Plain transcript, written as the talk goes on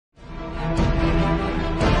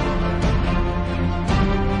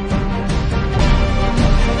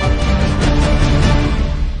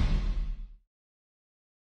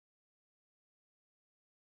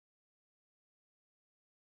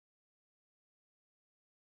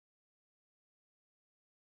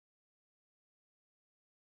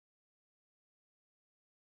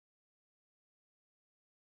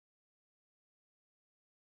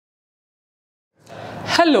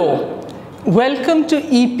Hello, welcome to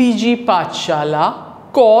EPG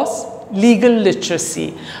Pathshala, course Legal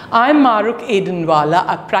Literacy. I'm Maruk Edenwala,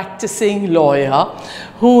 a practicing lawyer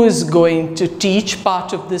who is going to teach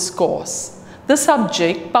part of this course. The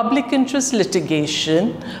subject, Public Interest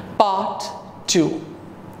Litigation, Part 2.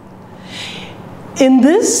 In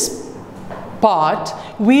this part,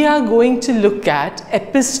 we are going to look at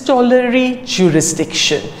epistolary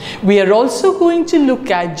jurisdiction. We are also going to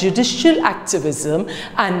look at judicial activism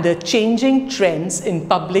and the changing trends in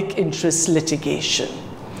public interest litigation.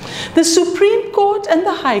 The Supreme Court and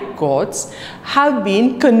the High Courts have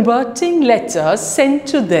been converting letters sent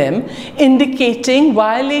to them indicating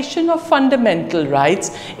violation of fundamental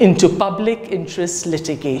rights into public interest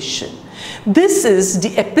litigation. This is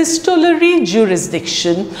the epistolary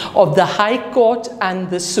jurisdiction of the High Court and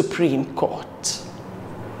the Supreme Court.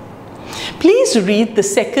 Please read the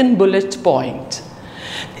second bullet point.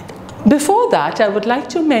 Before that, I would like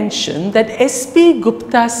to mention that S.P.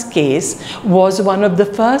 Gupta's case was one of the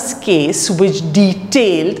first cases which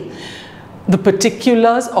detailed the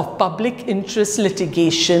particulars of public interest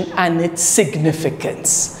litigation and its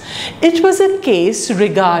significance. It was a case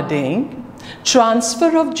regarding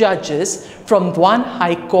transfer of judges from one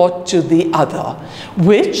high court to the other,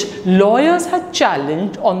 which lawyers had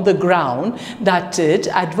challenged on the ground that it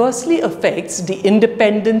adversely affects the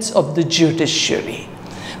independence of the judiciary.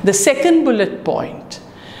 The second bullet point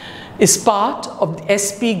is part of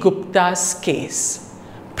S.P. Gupta's case.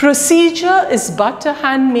 Procedure is but a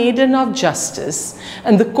handmaiden of justice,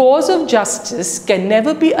 and the cause of justice can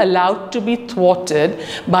never be allowed to be thwarted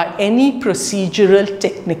by any procedural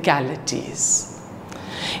technicalities.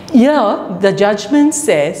 Here, the judgment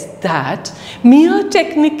says that mere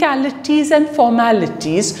technicalities and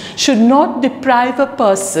formalities should not deprive a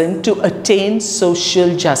person to attain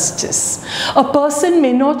social justice. A person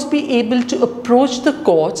may not be able to approach the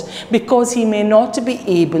court because he may not be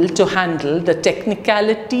able to handle the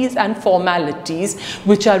technicalities and formalities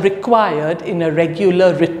which are required in a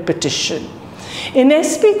regular writ petition. In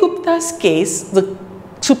S.P. Gupta's case, the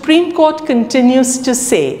Supreme Court continues to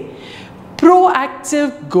say,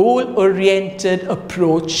 proactive, goal-oriented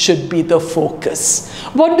approach should be the focus.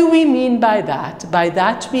 What do we mean by that? By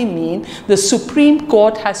that we mean the Supreme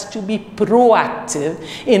Court has to be proactive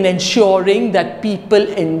in ensuring that people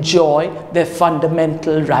enjoy their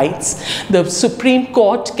fundamental rights. The Supreme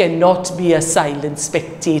Court cannot be a silent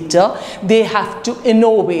spectator. They have to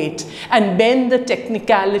innovate and bend the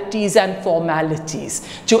technicalities and formalities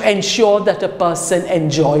to ensure that a person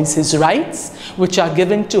enjoys his rights, which are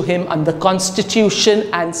given to him under Constitution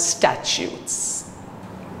and statutes.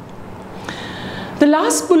 The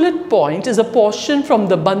last bullet point is a portion from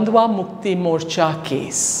the Bandhwa Mukti Morcha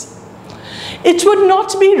case. It would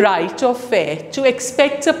not be right or fair to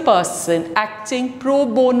expect a person acting pro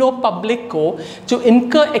bono publico to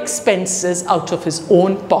incur expenses out of his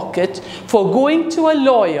own pocket for going to a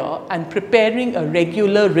lawyer and preparing a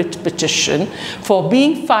regular writ petition for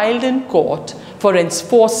being filed in court for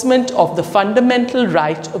enforcement of the fundamental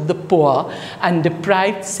right of the poor and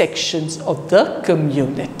deprived sections of the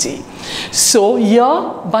community. So here,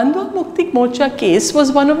 Bandhwa Mukti Morcha case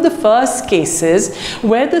was one of the first cases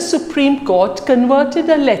where the Supreme Court converted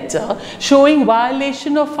a letter showing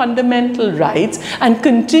violation of fundamental rights and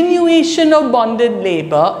continuation of bonded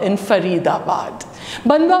labor in Faridabad.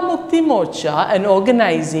 Bandhwa Mukti Morcha, an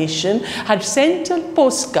organization, had sent a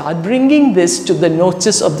postcard bringing this to the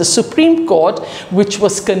notice of the Supreme Court, which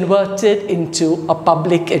was converted into a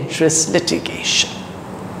public interest litigation.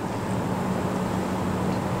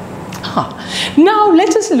 Now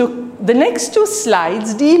let us look. The next two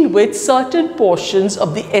slides deal with certain portions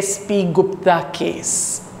of the S.P. Gupta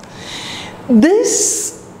case.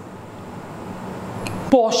 These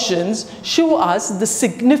portions show us the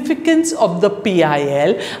significance of the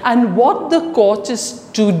PIL and what the court is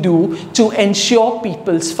to do to ensure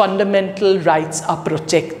people's fundamental rights are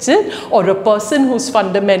protected, or a person whose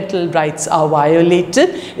fundamental rights are violated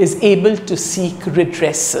is able to seek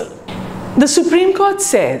redressal. The Supreme Court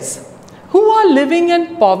says, who are living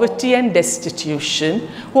in poverty and destitution,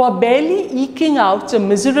 who are barely eking out a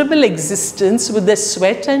miserable existence with their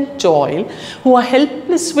sweat and toil, who are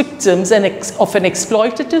helpless victims of an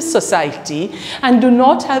exploitative society and do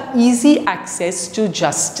not have easy access to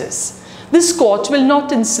justice. This court will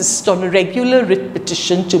not insist on a regular writ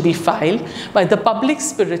petition to be filed by the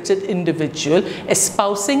public-spirited individual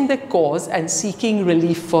espousing their cause and seeking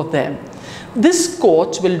relief for them. This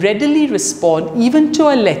court will readily respond even to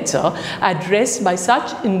a letter addressed by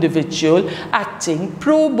such individual acting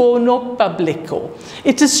pro bono publico.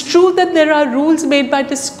 It is true that there are rules made by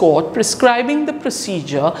this court prescribing the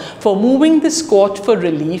procedure for moving this court for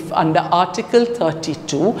relief under Article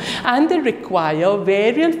 32, and they require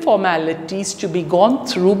various formalities to be gone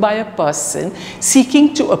through by a person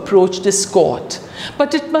seeking to approach this court.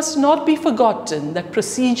 But it must not be forgotten that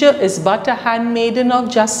procedure is but a handmaiden of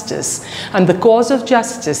justice, and the cause of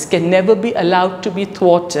justice can never be allowed to be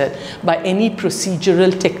thwarted by any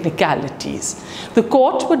procedural technicalities. The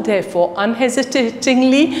court would therefore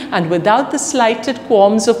unhesitatingly and without the slighted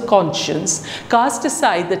qualms of conscience cast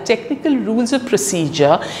aside the technical rules of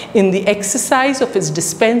procedure in the exercise of its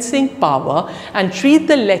dispensing power and treat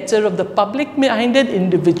the letter of the public-minded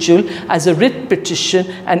individual as a writ petition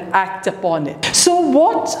and act upon it. So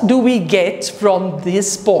what do we get from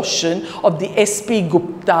this portion of the S.P.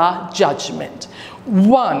 Gupta judgment?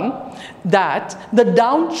 One, that the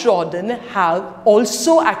downtrodden have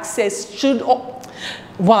also access, that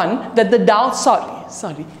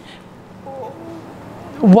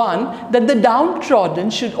the downtrodden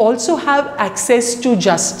should also have access to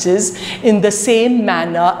justice in the same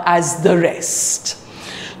manner as the rest.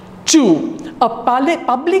 Two, a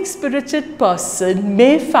public-spirited person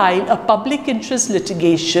may file a public interest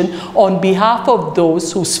litigation on behalf of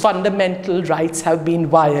those whose fundamental rights have been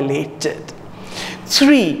violated.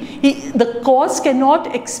 Three, the courts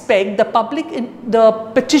cannot expect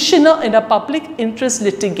the petitioner in a public interest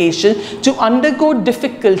litigation to undergo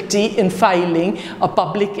difficulty in filing a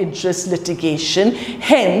public interest litigation.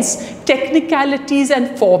 Hence, technicalities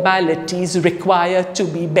and formalities require to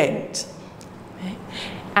be bent.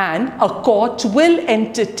 And a court will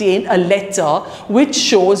entertain a letter which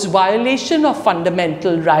shows violation of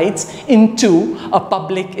fundamental rights into a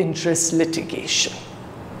public interest litigation.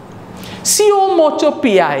 Suo motu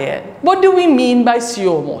PIL. What do we mean by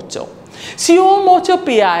suo motu? Suo motu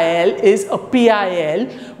PIL is a PIL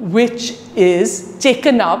which is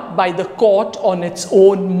taken up by the court on its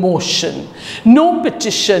own motion. No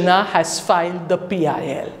petitioner has filed the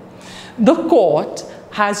PIL. The court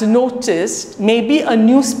has noticed maybe a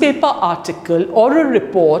newspaper article or a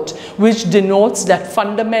report which denotes that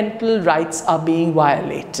fundamental rights are being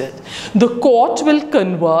violated. The court will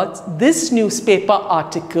convert this newspaper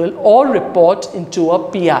article or report into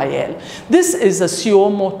a PIL. This is a suo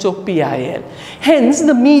motu PIL. Hence,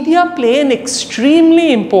 the media play an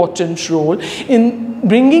extremely important role in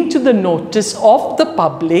bringing to the notice of the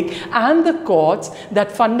public and the courts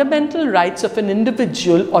that fundamental rights of an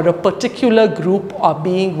individual or a particular group are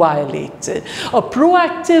being violated. A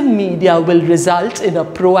proactive media will result in a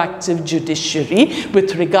proactive judiciary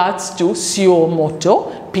with regards to suo motu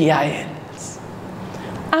PILs.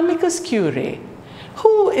 Amicus curiae.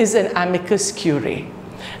 Who is an amicus curiae?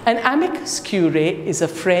 An amicus curiae is a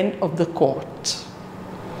friend of the court.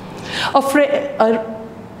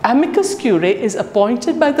 Amicus curiae is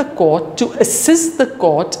appointed by the court to assist the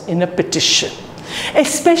court in a petition,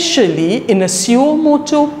 especially in a suo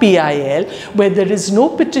motu PIL where there is no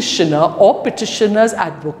petitioner or petitioner's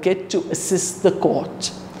advocate to assist the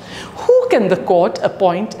court. Who can the court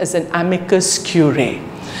appoint as an amicus curiae?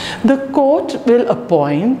 The court will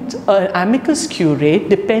appoint an amicus curiae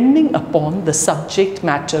depending upon the subject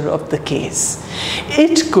matter of the case.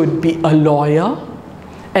 It could be a lawyer,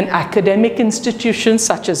 an academic institution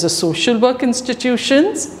such as a social work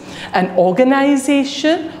institutions, an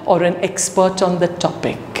organization, or an expert on the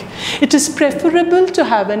topic. It is preferable to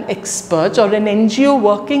have an expert or an NGO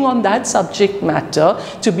working on that subject matter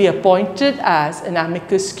to be appointed as an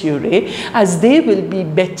amicus curiae, as they will be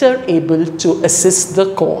better able to assist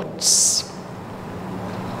the courts.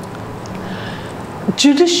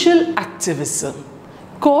 Judicial activism.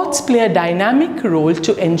 Courts play a dynamic role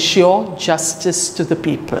to ensure justice to the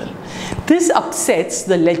people. This upsets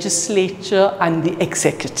the legislature and the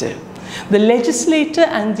executive. The legislature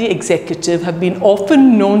and the executive have been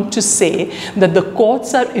often known to say that the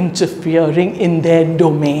courts are interfering in their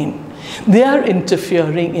domain. They are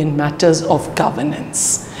interfering in matters of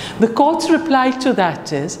governance. The court's reply to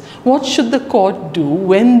that is, what should the court do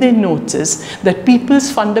when they notice that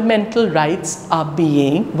people's fundamental rights are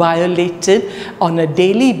being violated on a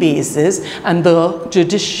daily basis and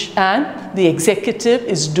the executive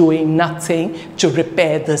is doing nothing to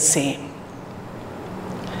repair the same?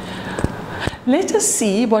 Let us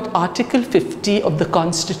see what Article 50 of the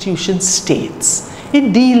Constitution states.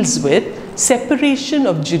 It deals with separation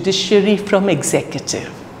of judiciary from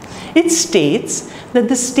executive. It states that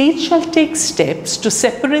the state shall take steps to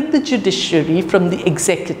separate the judiciary from the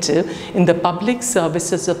executive in the public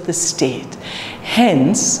services of the state.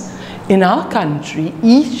 Hence, in our country,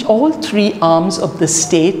 all three arms of the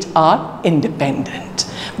state are independent.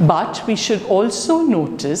 But we should also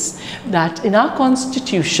notice that in our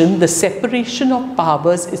constitution, the separation of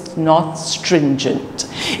powers is not stringent.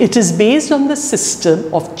 It is based on the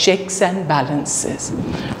system of checks and balances.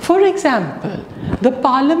 For example, the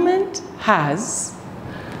parliament has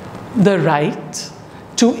the right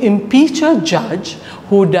to impeach a judge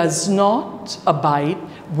who does not abide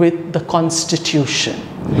with the constitution.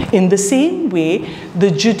 In the same way, the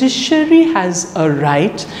judiciary has a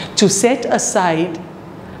right to set aside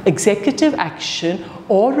executive action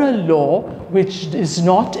or a law which is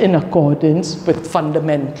not in accordance with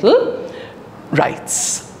fundamental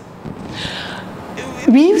rights.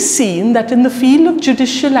 We've seen that in the field of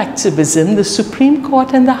judicial activism, the Supreme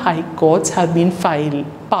Court and the High Courts have been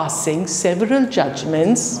passing several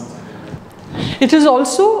judgments. It is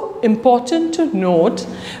also important to note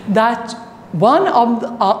that one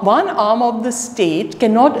arm of the state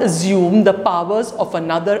cannot assume the powers of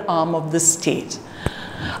another arm of the state.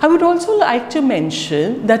 I would also like to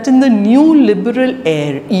mention that in the new liberal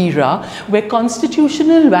era, where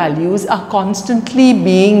constitutional values are constantly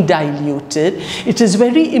being diluted, it is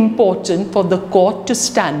very important for the court to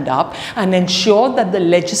stand up and ensure that the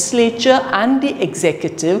legislature and the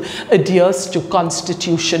executive adheres to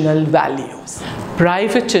constitutional values.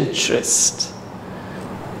 Private interest.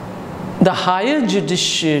 The higher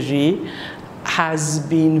judiciary has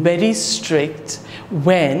been very strict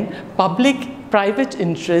when private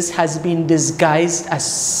interest has been disguised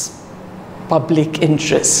as public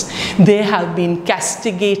interest. They have been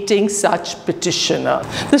castigating such petitioner.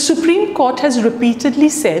 The Supreme Court has repeatedly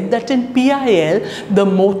said that in PIL, the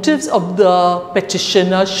motives of the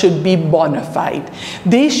petitioner should be bona fide.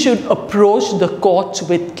 They should approach the court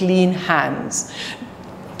with clean hands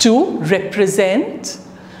to represent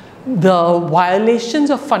the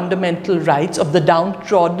violations of fundamental rights of the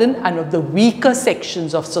downtrodden and of the weaker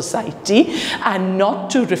sections of society, and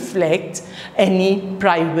not to reflect any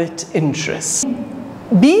private interest.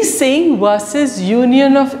 B. Singh versus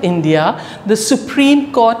Union of India, the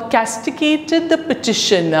Supreme Court castigated the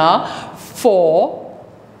petitioner for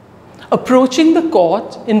approaching the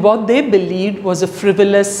court in what they believed was a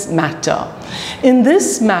frivolous matter. In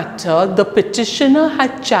this matter, the petitioner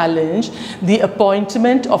had challenged the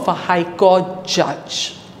appointment of a High Court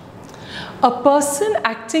judge. A person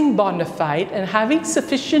acting bona fide and having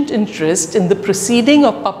sufficient interest in the proceeding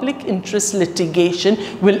of public interest litigation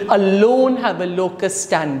will alone have a locus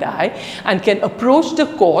standi and can approach the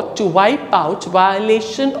court to wipe out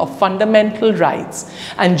violation of fundamental rights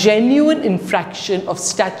and genuine infraction of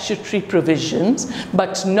statutory provisions,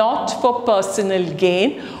 but not for personal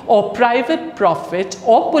gain or private profit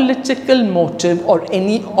or political motive or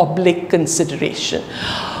any oblique consideration.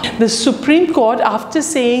 The Supreme Court, after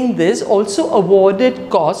saying this, also awarded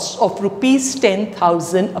costs of rupees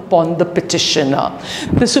 10,000 upon the petitioner.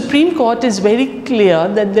 The Supreme Court is very clear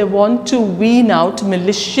that they want to wean out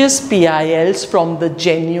malicious PILs from the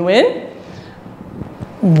genuine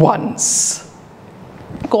ones.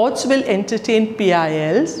 Courts will entertain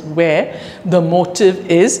PILs where the motive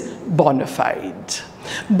is bona fide.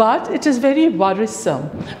 But it is very worrisome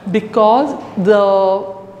because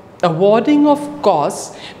the awarding of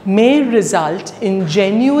costs may result in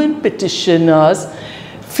genuine petitioners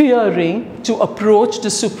fearing to approach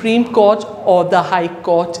the Supreme Court or the High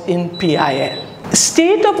Court in PIL.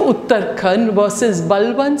 State of Uttarakhand versus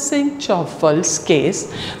Balwant Singh Chaufal's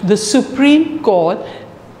case, the Supreme Court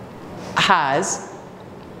has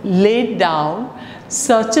laid down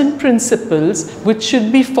certain principles which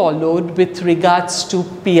should be followed with regards to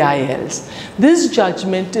PILs. This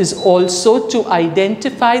judgment is also to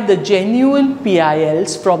identify the genuine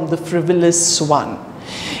PILs from the frivolous one.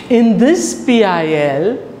 In this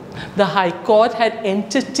PIL, the High Court had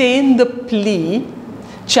entertained the plea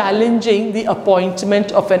challenging the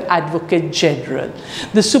appointment of an Advocate General.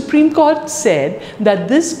 The Supreme Court said that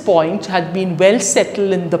this point had been well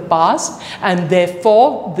settled in the past and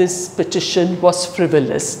therefore this petition was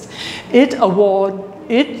frivolous. It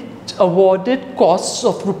awarded costs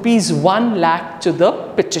of rupees 1 lakh to the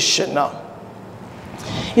petitioner.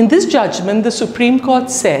 In this judgment, the Supreme Court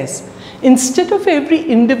says, instead of every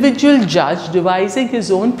individual judge devising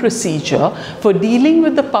his own procedure for dealing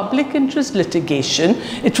with the public interest litigation,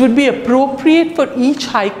 it would be appropriate for each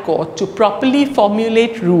High Court to properly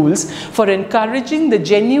formulate rules for encouraging the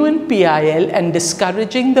genuine PIL and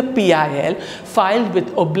discouraging the PIL filed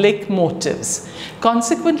with oblique motives.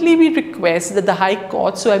 Consequently, we request that the High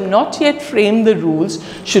Courts who have not yet framed the rules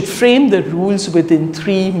should frame the rules within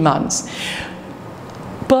 3 months.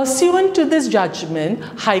 Pursuant to this judgment,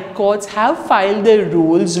 high courts have filed their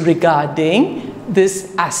rules regarding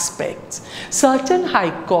this aspect. Certain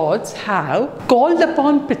high courts have called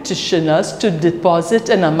upon petitioners to deposit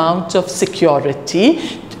an amount of security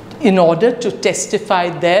in order to testify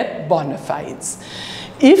their bona fides.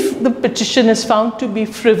 If the petition is found to be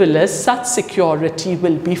frivolous, such security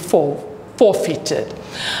will be forfeited.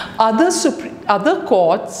 Other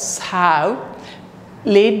courts have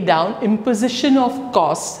laid down imposition of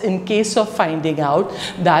costs in case of finding out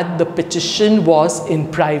that the petition was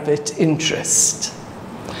in private interest.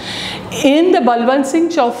 In the Balwant Singh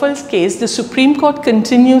Chaufal's case, the Supreme Court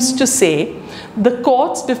continues to say the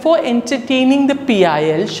courts, before entertaining the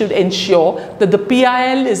PIL, should ensure that the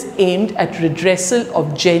PIL is aimed at redressal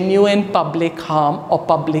of genuine public harm or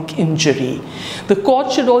public injury. The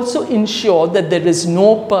court should also ensure that there is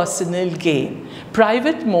no personal gain,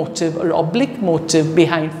 private motive or oblique motive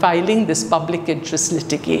behind filing this public interest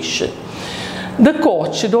litigation. The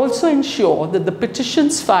court should also ensure that the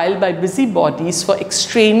petitions filed by busybodies for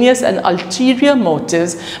extraneous and ulterior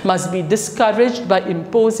motives must be discouraged by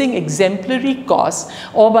imposing exemplary costs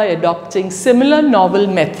or by adopting similar novel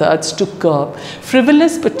methods to curb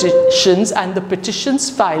frivolous petitions and the petitions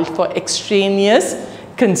filed for extraneous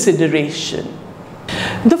consideration.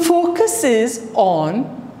 The focus is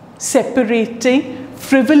on separating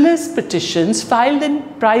frivolous petitions filed in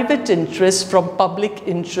private interest from public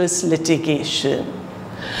interest litigation.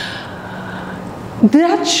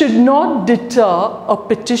 That should not deter a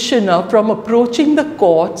petitioner from approaching the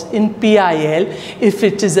court in PIL if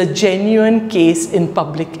it is a genuine case in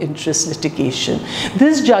public interest litigation.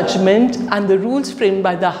 This judgment and the rules framed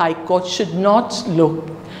by the High Court should not look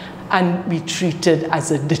and be treated as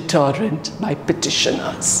a deterrent by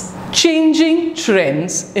petitioners. Changing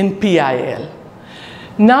trends in PIL.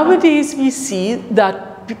 Nowadays, we see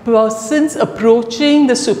that persons approaching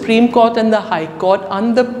the Supreme Court and the High Court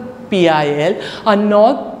on the PIL are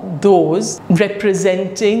not those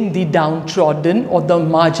representing the downtrodden or the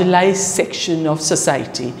marginalized section of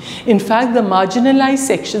society. In fact, the marginalized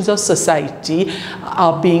sections of society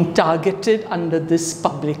are being targeted under this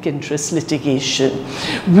public interest litigation.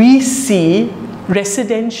 We see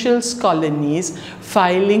residential colonies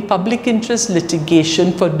filing public interest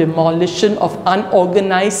litigation for demolition of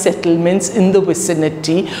unorganized settlements in the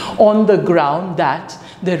vicinity on the ground that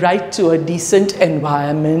the right to a decent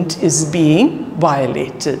environment is being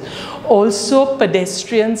violated. Also,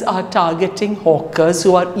 pedestrians are targeting hawkers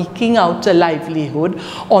who are eking out a livelihood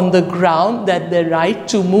on the ground that the right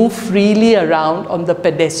to move freely around on the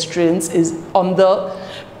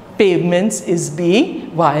pavements is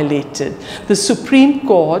being violated. The Supreme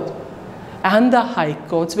Court and the High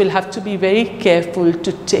Courts will have to be very careful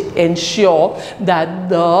to ensure that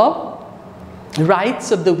the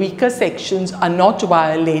rights of the weaker sections are not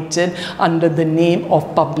violated under the name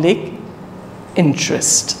of public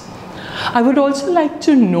interest. I would also like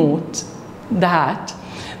to note that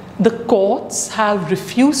the courts have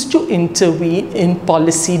refused to intervene in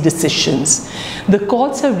policy decisions. The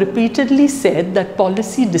courts have repeatedly said that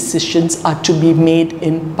policy decisions are to be made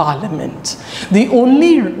in Parliament. The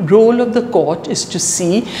only role of the court is to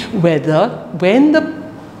see whether, when the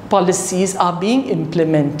policies are being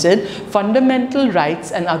implemented, fundamental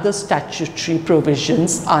rights and other statutory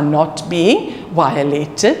provisions are not being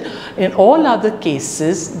violated. In all other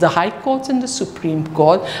cases, the High Court and the Supreme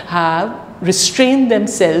Court have restrained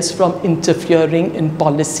themselves from interfering in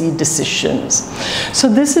policy decisions. So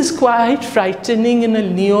this is quite frightening in a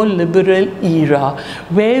neoliberal era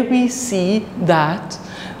where we see that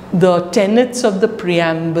the tenets of the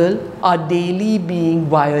preamble are daily being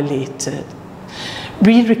violated.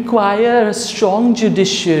 We require a strong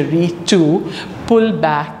judiciary to pull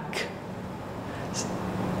back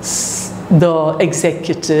the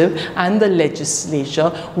executive and the legislature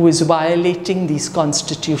who is violating these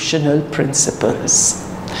constitutional principles.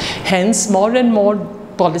 Hence, more and more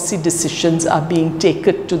policy decisions are being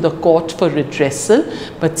taken to the court for redressal,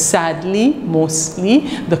 but sadly, mostly,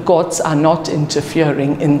 the courts are not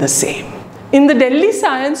interfering in the same. In the Delhi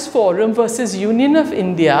Science Forum versus Union of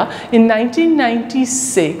India in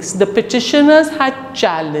 1996, the petitioners had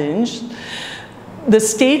challenged the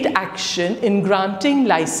state action in granting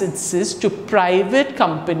licenses to private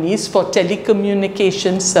companies for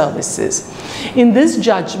telecommunication services. In this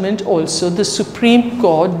judgment also, the Supreme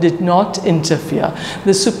Court did not interfere.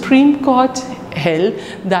 The Supreme Court held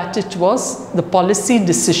that it was the policy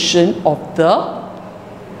decision of the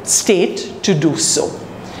state to do so.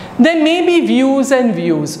 There may be views and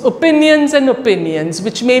views, opinions and opinions,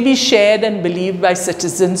 which may be shared and believed by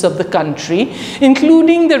citizens of the country,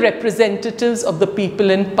 including the representatives of the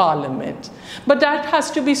people in Parliament. But that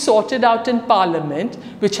has to be sorted out in Parliament,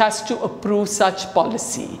 which has to approve such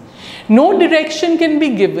policy. No direction can be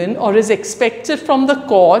given or is expected from the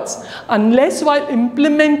courts unless while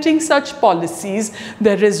implementing such policies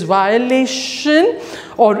there is violation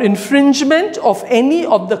or infringement of any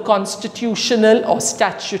of the constitutional or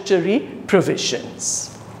statutory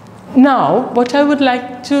provisions. Now, what I would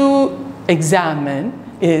like to examine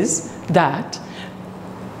is that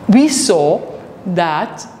we saw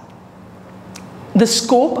that the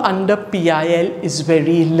scope under PIL is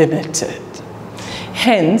very limited.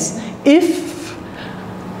 Hence, if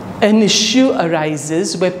an issue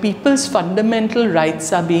arises where people's fundamental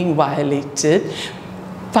rights are being violated,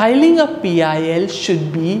 filing a PIL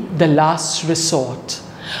should be the last resort.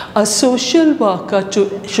 A social worker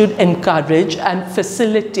should encourage and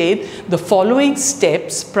facilitate the following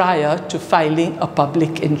steps prior to filing a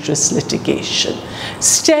public interest litigation.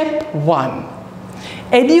 Step 1.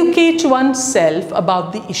 Educate oneself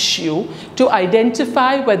about the issue to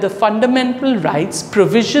identify whether fundamental rights,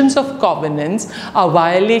 provisions of covenants are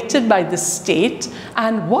violated by the state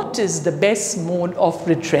and what is the best mode of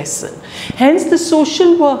redressal. Hence, the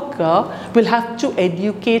social worker will have to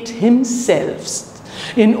educate himself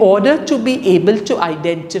in order to be able to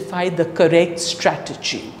identify the correct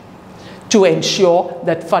strategy to ensure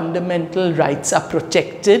that fundamental rights are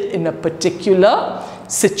protected in a particular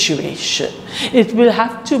situation. It will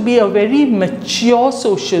have to be a very mature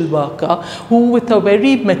social worker who, with a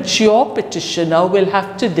very mature petitioner, will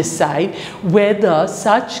have to decide whether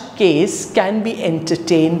such case can be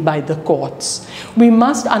entertained by the courts. We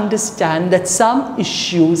must understand that some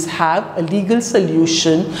issues have a legal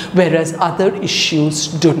solution, whereas other issues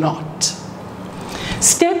do not.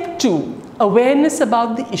 Step 2. Awareness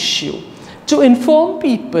about the issue. To inform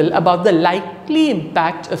people about the likely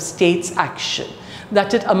impact of state's action,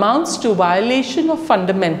 that it amounts to violation of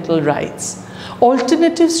fundamental rights,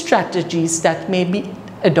 alternative strategies that may be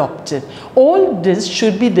adopted. All this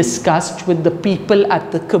should be discussed with the people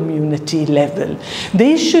at the community level.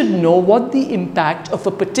 They should know what the impact of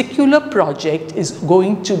a particular project is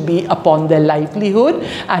going to be upon their livelihood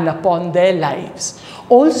and upon their lives.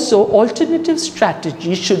 Also, alternative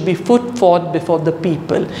strategies should be put forth before the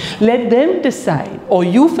people. Let them decide, or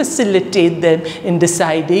you facilitate them in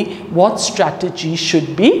deciding what strategy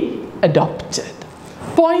should be adopted.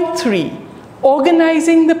 Point 3.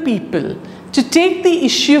 Organizing the people. To take the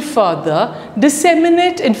issue further,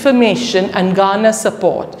 disseminate information and garner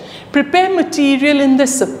support. Prepare material in the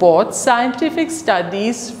support, scientific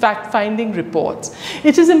studies, fact-finding reports.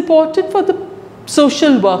 It is important for the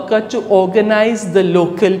social worker to organize the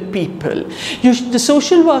local people. The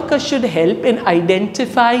social worker should help in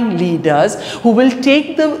identifying leaders who will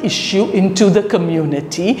take the issue into the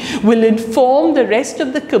community, will inform the rest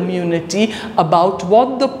of the community about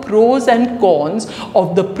what the pros and cons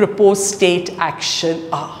of the proposed state action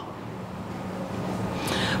are.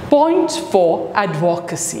 Point 4.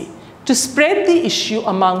 Advocacy. To spread the issue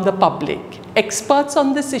among the public. Experts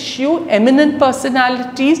on this issue, eminent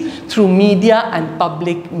personalities through media and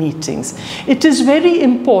public meetings. It is very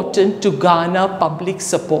important to garner public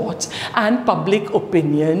support and public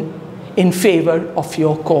opinion in favor of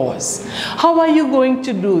your cause. How are you going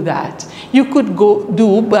to do that? You could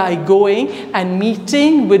do by going and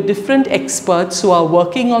meeting with different experts who are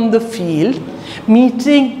working on the field,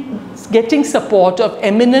 getting support of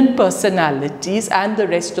eminent personalities and the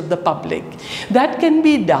rest of the public. That can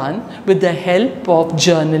be done with the help of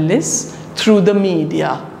journalists through the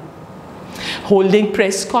media. Holding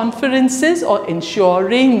press conferences or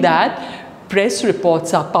ensuring that press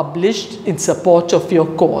reports are published in support of your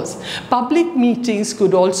cause. Public meetings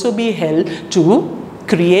could also be held to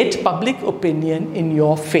create public opinion in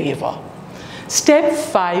your favor. Step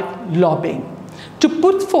 5. Lobbying. To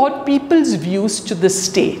put forward people's views to the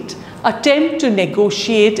state. Attempt to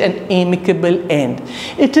negotiate an amicable end.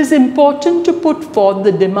 It is important to put forth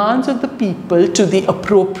the demands of the people to the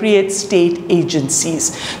appropriate state agencies,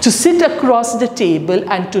 to sit across the table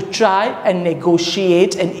and to try and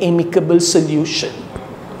negotiate an amicable solution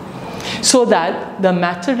so that the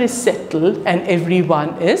matter is settled and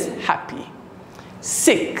everyone is happy.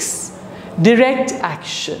 6. Direct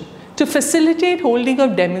action. To facilitate holding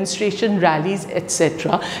of demonstration, rallies,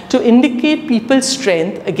 etc., to indicate people's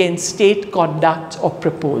strength against state conduct or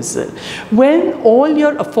proposal. When all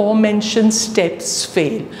your aforementioned steps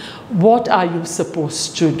fail, what are you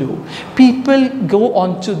supposed to do? People go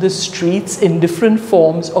onto the streets in different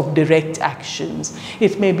forms of direct actions.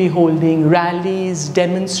 It may be holding rallies,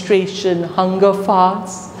 demonstration, hunger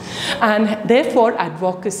fasts. And therefore,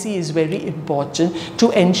 advocacy is very important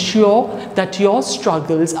to ensure that your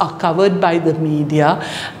struggles are covered by the media,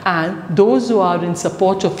 and those who are in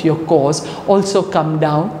support of your cause also come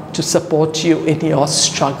down to support you in your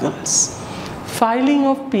struggles. Filing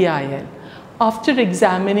of PIL. After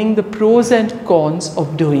examining the pros and cons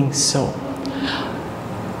of doing so.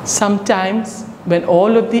 Sometimes when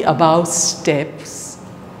all of the above steps,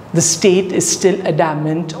 the state is still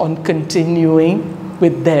adamant on continuing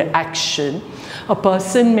with their action, a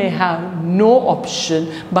person may have no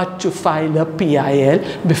option but to file a PIL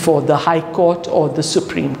before the High Court or the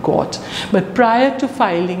Supreme Court. But prior to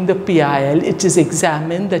filing the PIL, it is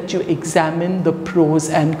examined that you examine the pros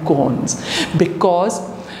and cons, because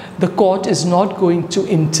the court is not going to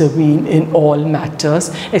intervene in all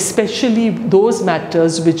matters, especially those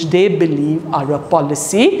matters which they believe are a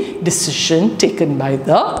policy decision taken by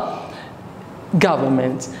the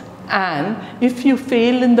government. And if you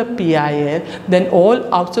fail in the PIL, then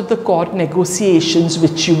all out of the court negotiations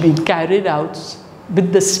which you've been carried out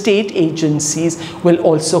with the state agencies will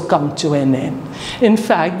also come to an end. In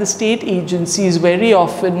fact, the state agencies very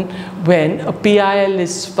often, when a PIL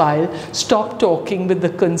is filed, stop talking with the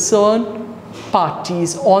concerned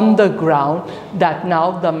parties on the ground that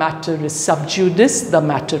now the matter is sub judice, the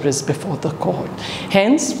matter is before the court.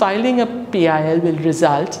 Hence, filing a PIL will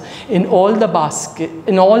result in all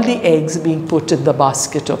the eggs being put in the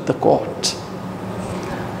basket of the court.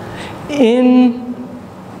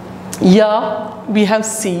 Here, we have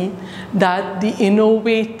seen that the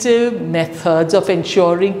innovative methods of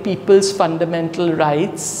ensuring people's fundamental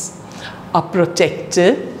rights are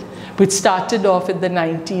protected, which started off in the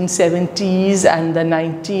 1970s and the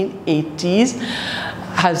 1980s,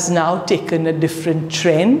 has now taken a different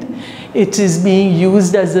trend. It is being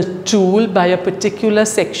used as a tool by a particular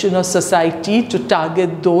section of society to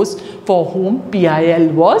target those for whom PIL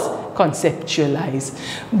was conceptualized.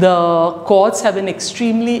 The courts have an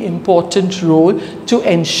extremely important role to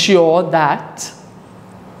ensure that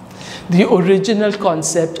the original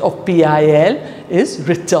concept of PIL is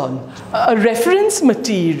returned. A reference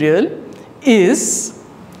material is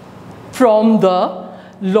from the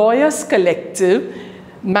Lawyers Collective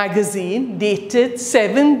magazine dated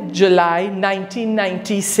 7 July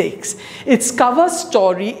 1996. Its cover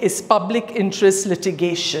story is Public Interest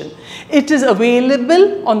Litigation. It is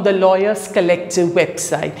available on the Lawyers Collective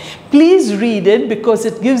website. Please read it because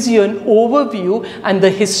it gives you an overview and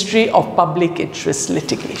the history of public interest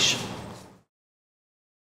litigation.